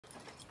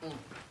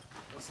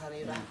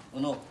Sarira.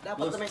 Uno.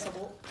 Dapat na may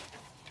sabo.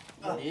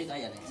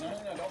 Kaya na. No,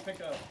 don't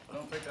pick up.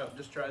 Don't pick up.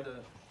 Just try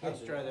that.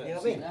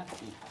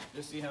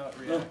 Just see how it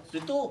No, reacts.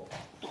 dito.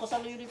 Ito ka sa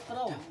lirip ka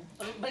raw.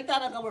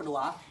 Baliktaran ka mo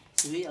dua.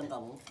 Suhi ang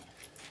kamo.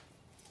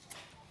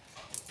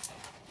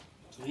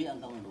 Suhi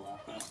ang kamo dua.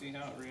 See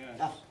how it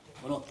reacts.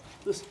 Uno.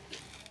 Terus.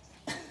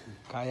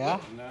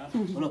 Kaya? No.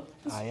 Uno.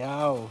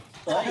 Ayaw.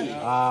 Ay.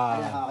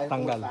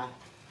 Tanggal.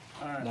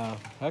 Alright. No.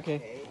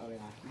 Okay.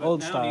 But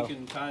Old now style. you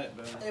can tie it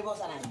better. Ay, boss,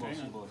 ano?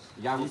 Boss, boss.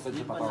 Yang sa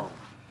pa to.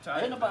 Tie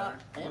Ayun it na pa.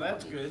 better. Well,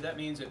 that's good. That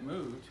means it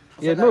moved.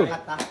 Yeah, move.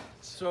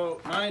 So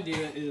my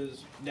idea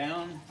is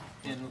down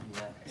in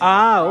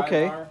Ah, pry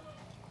okay. bar.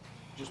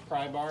 Just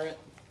pry bar it.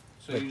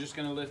 So you're just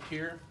gonna lift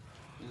here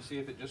and see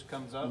if it just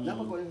comes up.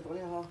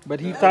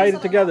 But he tied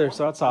it together,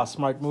 so that's a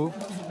smart move.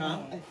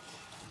 Huh?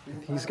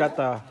 He's got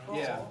the...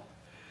 Yeah.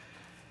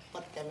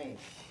 Pat kami.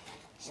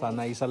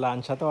 Sanay sa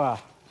lansya to ah.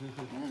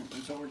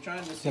 And so we're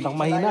trying to see. Yan ang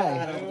mahina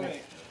eh.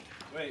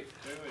 Wait.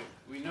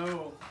 We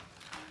know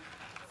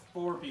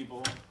 4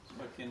 people,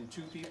 but can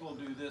 2 people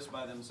do this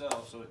by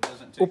themselves so it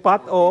doesn't take?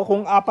 Upat, 4 o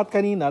kung 4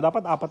 kanina,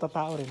 dapat 4 na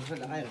tao rin.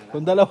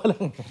 Kung 2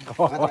 lang,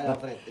 kawawa.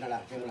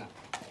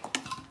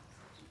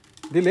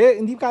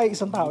 Dili, hindi kaya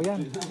isang tao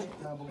yan.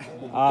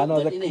 No,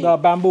 the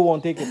bamboo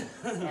won't take it.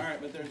 Alright,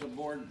 but there's a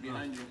board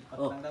behind you.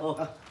 Oh.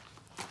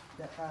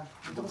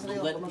 Dito ka sa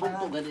layo.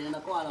 Ganito, ganyan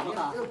ako. Alam mo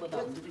ka.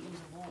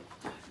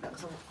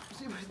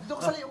 Dito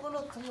ka sa layo.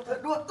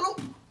 Dua, tulog.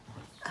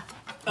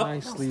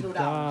 Nicely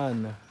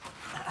done.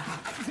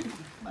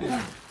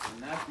 And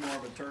that's more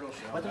of a turtle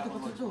shell. That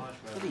one looks much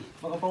better.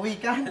 Baka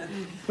pawikan.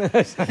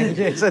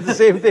 It's the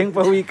same thing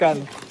pa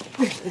weekend.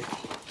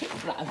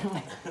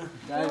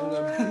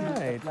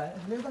 Right.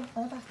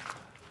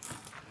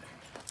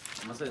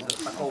 Masa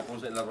sa Coco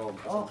sa laro.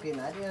 Okay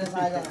na, di na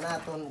sayang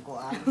naton ko.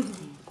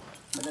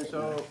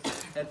 So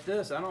at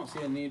this, I don't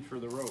see a need for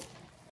the rope.